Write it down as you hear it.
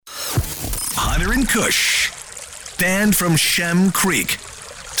Leather and Kush. Banned from Shem Creek.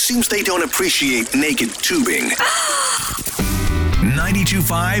 Seems they don't appreciate naked tubing.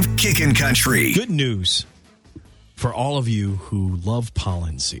 92.5 Kickin' Country. Good news for all of you who love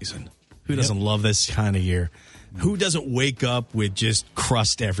pollen season. Who doesn't love this kind of year? Who doesn't wake up with just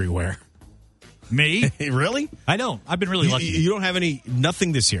crust everywhere? Me? Really? I don't. I've been really lucky. You don't have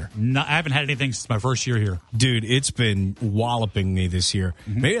nothing this year? No, I haven't had anything since my first year here. Dude, it's been walloping me this year.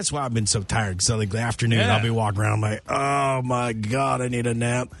 Maybe that's why I've been so tired. Because like the afternoon, I'll be walking around like, oh my God, I need a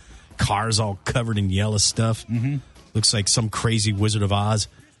nap. Cars all covered in yellow stuff. Looks like some crazy Wizard of Oz.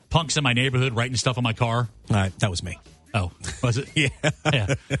 Punks in my neighborhood writing stuff on my car. That was me. Oh, was it?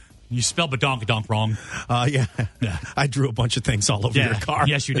 Yeah. You spelled badonkadonk wrong. Yeah. I drew a bunch of things all over your car.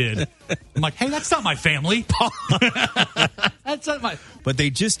 Yes, you did. I'm like, hey, that's not my family. That's not my... But they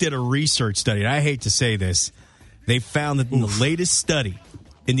just did a research study, and I hate to say this. They found that in the latest study,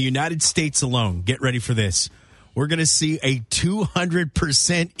 in the United States alone, get ready for this, we're going to see a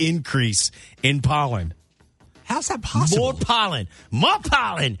 200% increase in pollen. How's that possible? More pollen.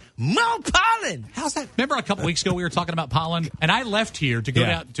 How's that? Remember a couple weeks ago we were talking about pollen, and I left here to go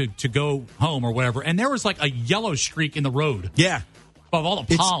down to go home or whatever, and there was like a yellow streak in the road. Yeah. Of all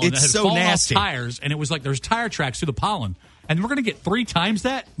the pollen it's that had so fallen nasty. off tires, and it was like there's tire tracks through the pollen. And we're going to get 3 times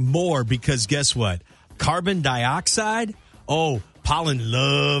that? More, because guess what? Carbon dioxide, pollen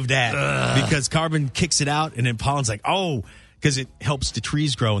love that. Because carbon kicks it out, and then pollen's like, because it helps the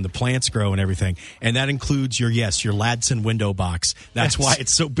trees grow and the plants grow and everything. And that includes your Ladson window box. That's why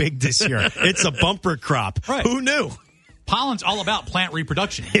it's so big this year. It's a bumper crop. Right. Who knew? Pollen's all about plant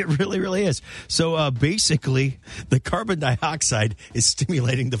reproduction. It really, really is. So basically, the carbon dioxide is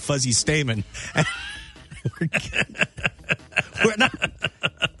stimulating the fuzzy stamen.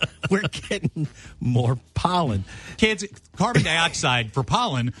 We're getting more pollen. Kids, carbon dioxide for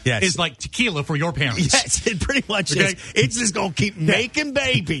pollen is like tequila for your parents. Yes, it pretty much is. It's just going to keep making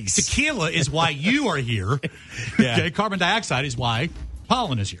babies. Tequila is why you are here. Okay, carbon dioxide is why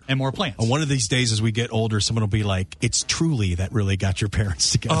pollen is here and more plants. And one of these days as we get older, someone will be like, it's Truly that really got your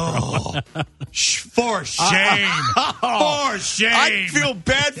parents together. For shame. For shame. I feel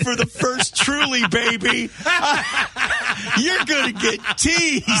bad for the first Truly, baby. You're going to get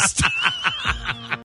teased.